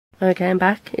Okay, I'm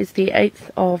back. It's the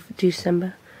 8th of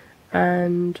December,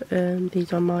 and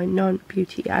these are my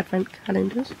non-beauty advent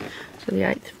calendars. So the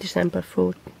 8th of December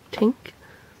for Tinc.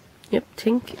 Yep,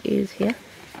 Tinc is here.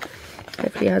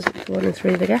 Hopefully it has 1 and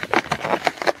 3 of the gap.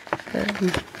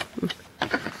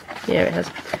 Yeah, it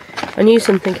has. I knew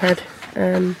something had.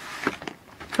 Oh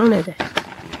no, there.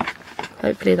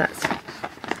 Hopefully that's.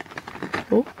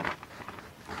 Oh.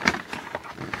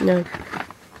 No.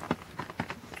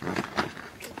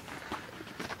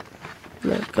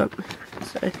 No, it's gone.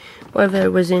 So, whatever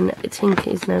was in Tinc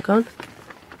is now gone.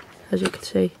 As you can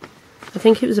see. I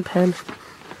think it was a pen.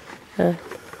 This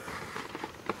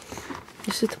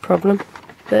is the problem.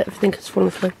 But everything has fallen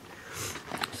through.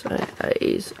 So, that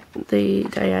is the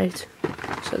day 8.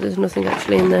 So, there's nothing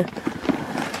actually in there.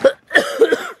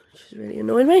 Which is really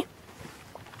annoying me.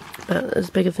 But there's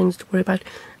bigger things to worry about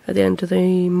at the end of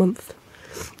the month.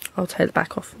 I'll take the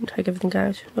back off and take everything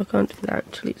out. I can't do that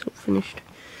until it's all finished.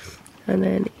 And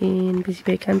then in Busy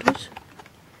Bee Candles,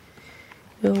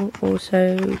 you'll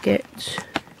also get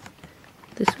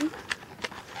this one.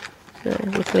 So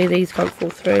luckily these can't fall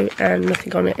through, and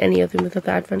nothing on it, any of them with the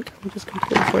advent calendars can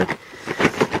fall through.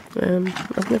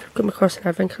 I've never come across an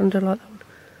advent calendar like that one.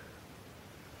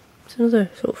 It's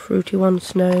another sort of fruity one,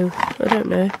 snow, I don't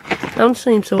know. That one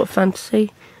seems sort of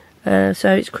fantasy.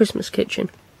 So it's Christmas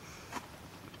Kitchen.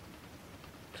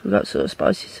 So we've got sort of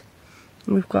spices.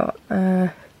 And we've got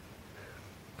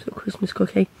sort of Christmas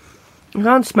cookie. I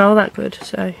can't smell that good,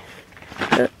 so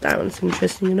that one's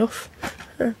interesting enough.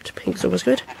 Pink's always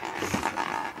good.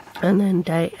 And then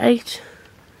day 8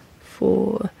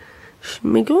 for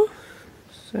Smiggle.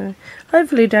 So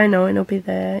hopefully day 9 will be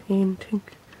there in Tinc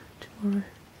tomorrow.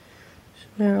 So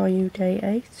where are you, day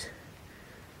 8?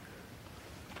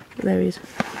 There he is.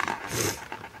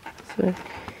 So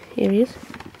here he is.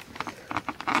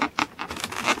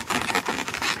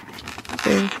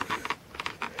 So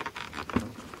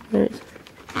there it is.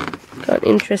 Got an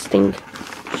interesting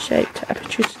shaped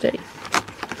aperture today.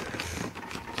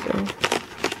 So,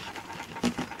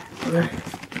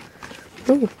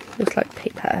 oh, looks like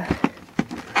paper.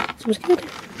 This was good.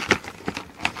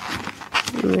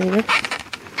 There you go.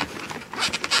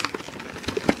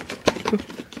 I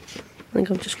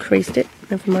think I've just creased it.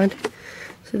 Never mind.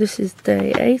 So this is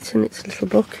day 8, and it's a little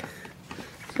book.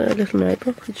 So a little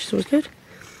notebook, which is always good.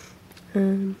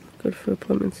 Good for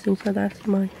appointments, things like that,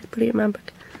 in my brilliant man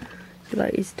book. So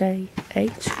that is day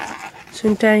 8. So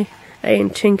in day 8 in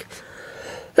Tinc,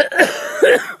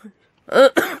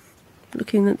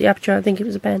 looking at the aperture, I think it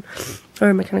was a pen or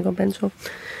a mechanical pencil,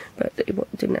 but it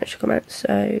didn't actually come out.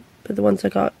 So, but the ones I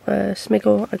got were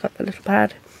Smiggle. I got the little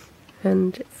pad,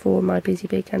 and for my Busy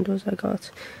Bee Candles, I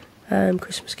got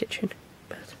Christmas Kitchen.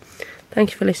 But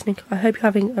thank you for listening. I hope you're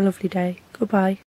having a lovely day. Goodbye.